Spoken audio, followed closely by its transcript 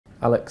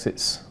Alex,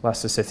 it's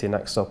Leicester City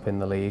next up in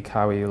the league.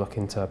 How are you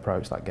looking to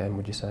approach that game,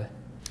 would you say?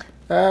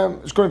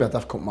 It's going to be a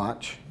difficult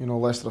match. You know,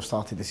 Leicester have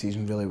started the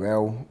season really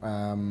well,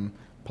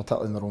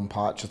 particularly in their own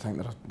patch. I think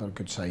they're a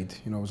good side.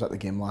 You know, I was at the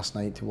game last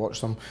night to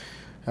watch them.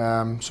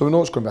 So we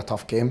know it's going to be a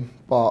tough game,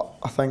 but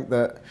I think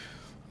that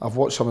I've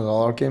watched some of the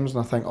other games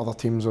and I think other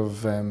teams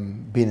have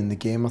been in the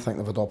game. I think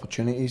they've had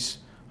opportunities,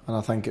 and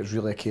I think it's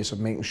really a case of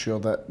making sure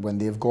that when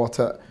they've got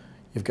it,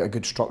 you've got a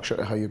good structure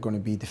to how you're going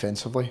to be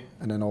defensively,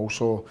 and then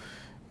also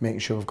making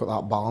sure we've got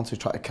that balance to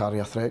try to carry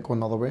a threat going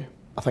the other way.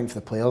 I think for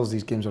the players,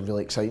 these games are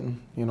really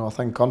exciting. You know, I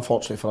think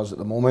unfortunately for us at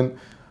the moment,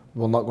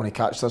 we're not going to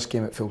catch this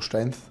game at full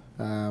strength.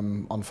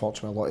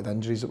 Unfortunately, a lot of the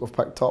injuries that we've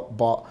picked up,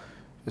 but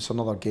it's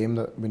another game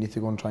that we need to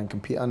go and try and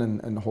compete in,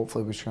 and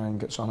hopefully we try and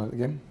get something out of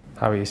the game.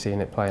 How are you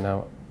seeing it playing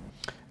out?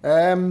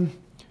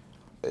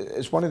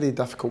 It's one of the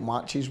difficult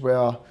matches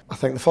where I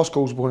think the first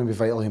goal is going to be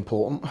vitally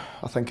important.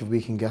 I think if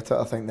we can get it,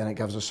 I think then it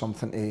gives us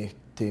something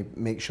to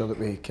make sure that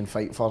we can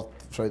fight for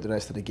throughout the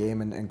rest of the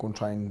game and go and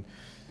try and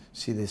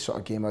see the sort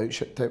of game out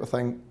type of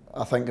thing.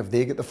 I think if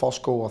they get the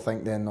first goal, I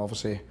think then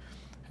obviously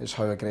it's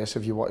how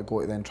aggressive you want to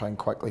go to then try and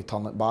quickly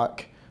turn it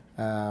back,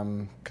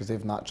 because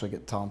they've naturally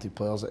got talented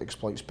players that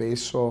exploit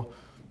space. So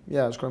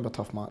yeah, it's going to be a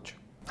tough match.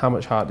 How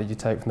much heart did you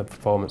take from the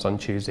performance on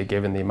Tuesday,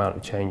 given the amount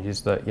of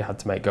changes that you had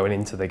to make going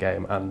into the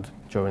game and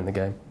during the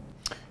game?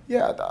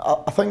 Yeah,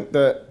 I think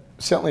that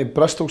certainly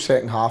Bristol's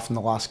second half in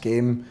the last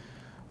game,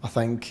 I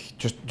think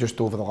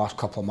just over the last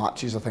couple of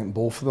matches, I think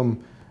both of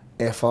them,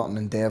 effort and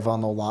endeavour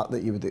and all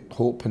that you would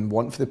hope and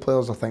want for the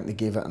players, I think they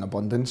gave it in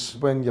abundance.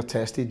 When you're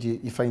tested,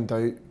 you find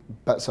out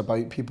bits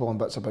about people and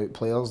bits about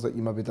players that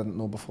you maybe didn't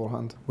know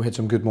beforehand. We had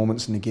some good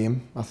moments in the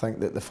game. I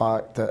think that the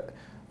fact that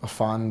our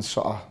fans,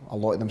 a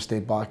lot of them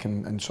stayed back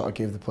and sort of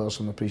gave the players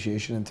some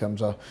appreciation in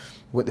terms of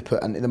what they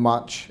put into the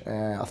match,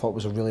 I thought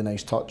was a really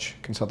nice touch,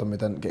 considering we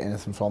didn't get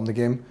anything from the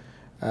game.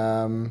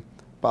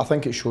 But I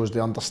think it shows they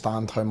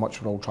understand how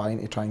much we're all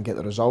trying to get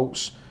the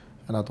results,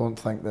 and I don't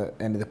think that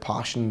any of the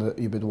passion that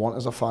you would want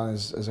as a fan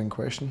is in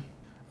question.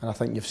 And I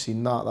think you've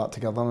seen that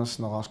togetherness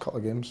in the last couple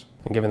of games.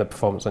 And given the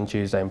performance on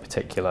Tuesday in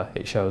particular,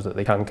 it shows that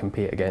they can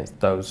compete against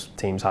those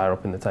teams higher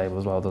up in the table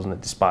as well, doesn't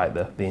it, despite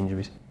the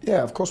injuries?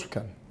 Yeah, of course we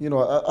can. You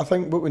know, I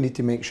think what we need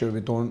to make sure we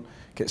don't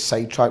get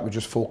sidetracked with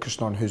just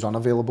focusing on who's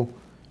unavailable.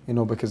 You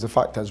know, because the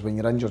fact is, when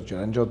you're injured,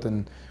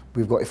 and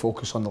we've got to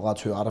focus on the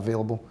lads who are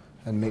available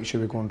and make sure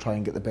we go and try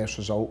and get the best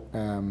result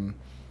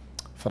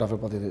for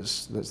everybody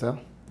that's there.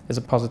 Is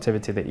a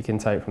positivity that you can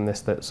take from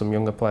this that some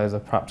younger players are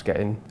perhaps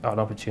getting an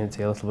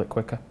opportunity a little bit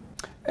quicker?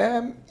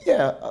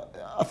 Yeah,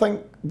 I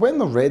think when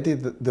they're ready,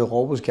 they'll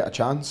always get a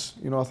chance.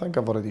 You know, I think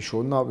I've already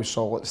shown that. We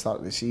saw at the start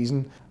of the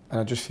season,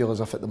 and I just feel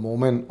as if at the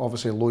moment,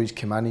 obviously Lloyd's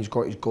come in, he's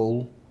got his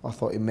goal. I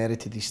thought he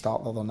merited his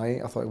start the other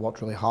night. I thought he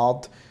worked really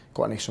hard,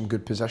 got into some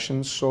good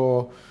positions.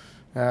 So,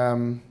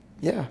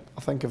 yeah,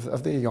 I think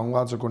if the young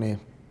lads are going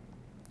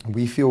to,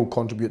 we feel,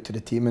 contribute to the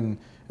team and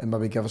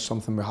maybe give us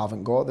something we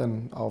haven't got,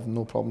 then I'll have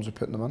no problems with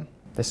putting them in.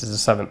 This is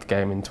the 7th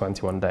game in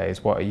 21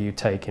 days. What are you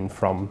taking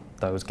from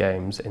those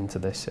games into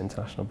this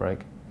international break?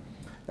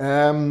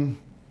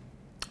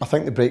 I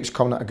think the break's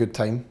coming at a good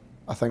time.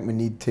 I think we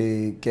need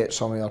to get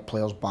some of our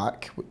players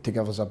back to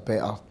give us a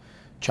better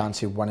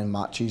chance of winning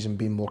matches and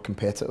being more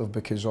competitive,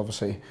 because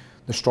obviously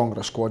the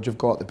stronger a squad you've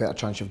got, the better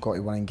chance you've got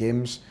of winning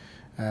games.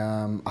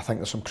 I think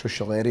there's some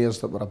crucial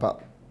areas that we're a bit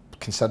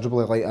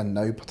considerably light in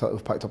now, particularly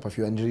we've picked up a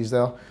few injuries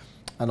there.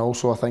 And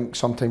also I think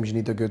sometimes you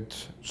need a good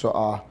sort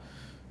of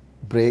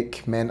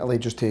break mentally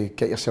just to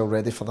get yourself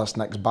ready for this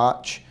next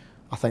batch.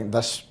 I think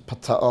this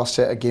particular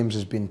set of games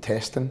has been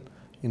testing,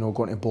 you know,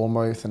 going to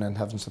Bournemouth and then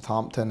having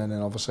Southampton and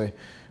then obviously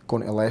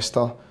going to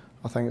Leicester.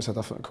 I think it's a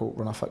difficult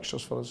run of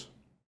fixtures for us.